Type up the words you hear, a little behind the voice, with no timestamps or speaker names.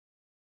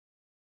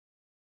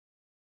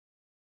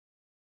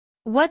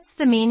What's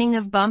the meaning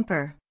of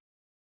bumper?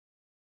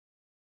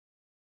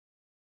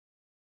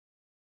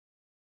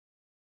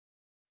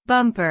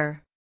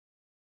 Bumper.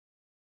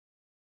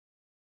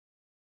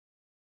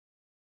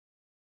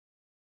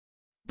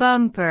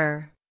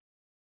 Bumper.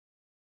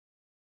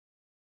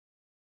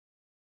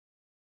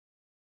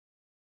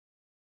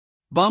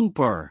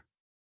 Bumper.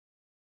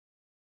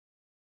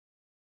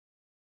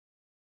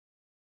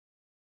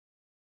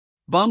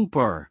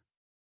 Bumper.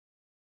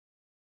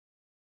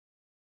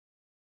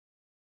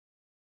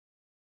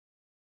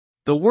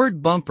 The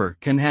word bumper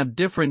can have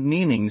different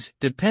meanings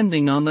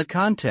depending on the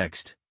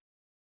context.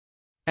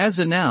 As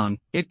a noun,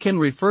 it can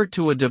refer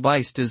to a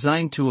device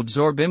designed to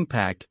absorb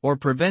impact or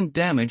prevent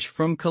damage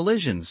from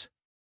collisions.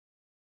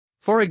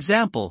 For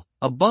example,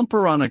 a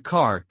bumper on a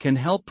car can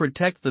help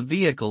protect the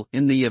vehicle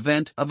in the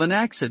event of an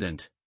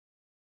accident.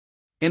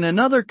 In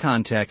another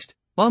context,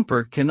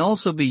 bumper can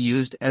also be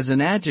used as an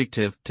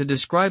adjective to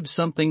describe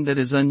something that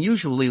is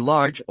unusually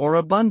large or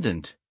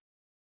abundant.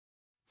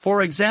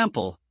 For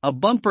example, a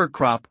bumper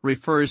crop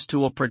refers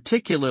to a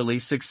particularly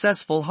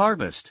successful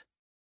harvest.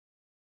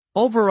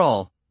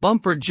 Overall,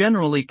 bumper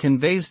generally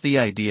conveys the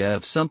idea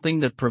of something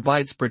that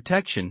provides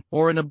protection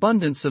or an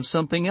abundance of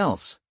something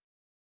else.